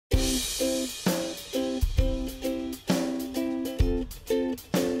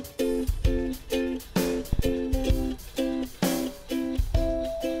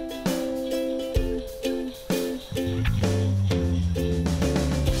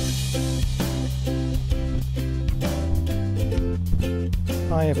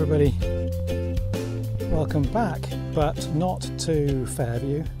Hi everybody, welcome back, but not to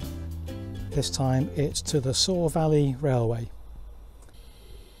Fairview. This time it's to the Soar Valley Railway.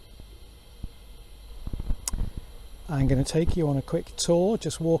 I'm going to take you on a quick tour,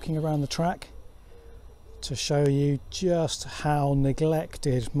 just walking around the track to show you just how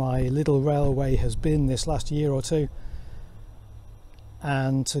neglected my little railway has been this last year or two,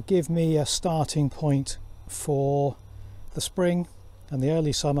 and to give me a starting point for the spring and the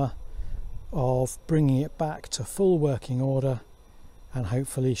early summer of bringing it back to full working order, and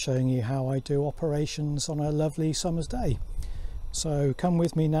hopefully showing you how I do operations on a lovely summer's day. So come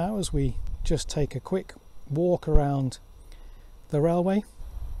with me now as we just take a quick walk around the railway.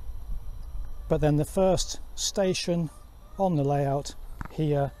 But then the first station on the layout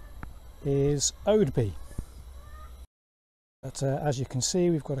here is Oadby. But as you can see,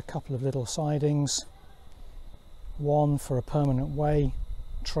 we've got a couple of little sidings, one for a permanent way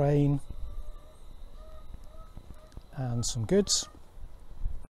train and some goods.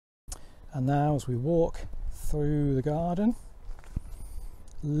 And now as we walk through the garden,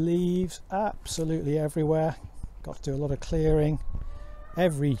 leaves absolutely everywhere. Got to do a lot of clearing.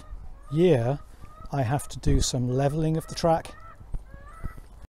 Every year I have to do some levelling of the track.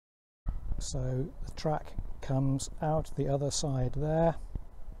 So the track comes out the other side there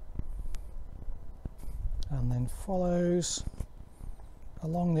and then follows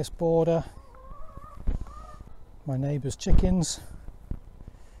along this border my neighbour's chickens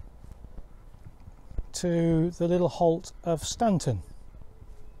to the little halt of Stanton.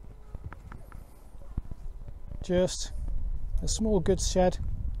 Just a small goods shed,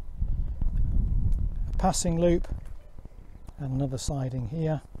 a passing loop and another siding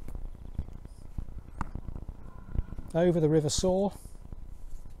here. Over the River Soar,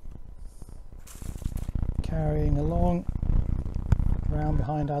 carrying along around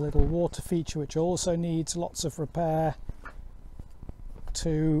behind our little water feature, which also needs lots of repair,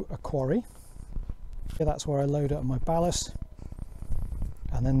 to a quarry. That's where I load up my ballast,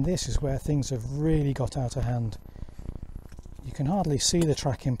 and then this is where things have really got out of hand. You can hardly see the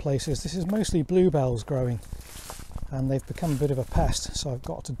track in places. This is mostly bluebells growing and they've become a bit of a pest, so I've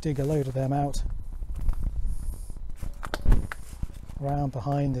got to dig a load of them out. Around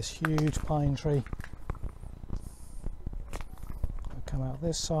behind this huge pine tree. I'll come out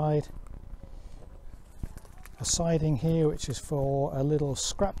this side. A siding here which is for a little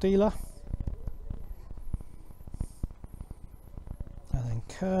scrap dealer. And then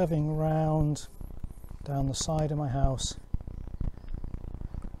curving round down the side of my house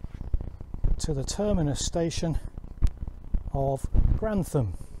to the terminus station of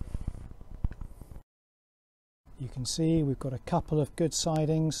Grantham. You can see we've got a couple of good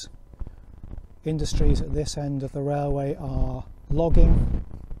sidings. Industries at this end of the railway are logging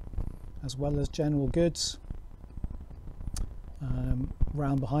as well as general goods.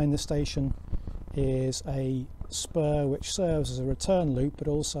 Round behind the station is a spur which serves as a return loop, but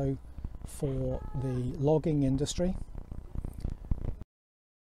also for the logging industry.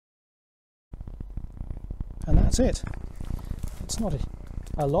 And that's it. It's not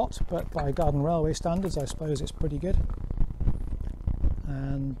a lot, but by Garden Railway standards I suppose it's pretty good.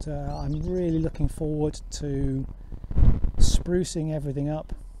 And I'm really looking forward to sprucing everything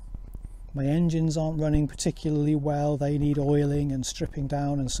up. My engines aren't running particularly well, they need oiling and stripping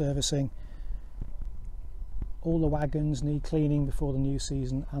down and servicing. All the wagons need cleaning before the new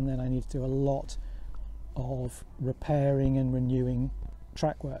season, and then I need to do a lot of repairing and renewing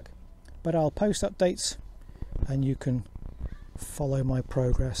track work. But I'll post updates and you can follow my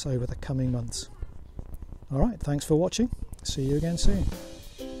progress over the coming months. Alright, thanks for watching. See you again soon.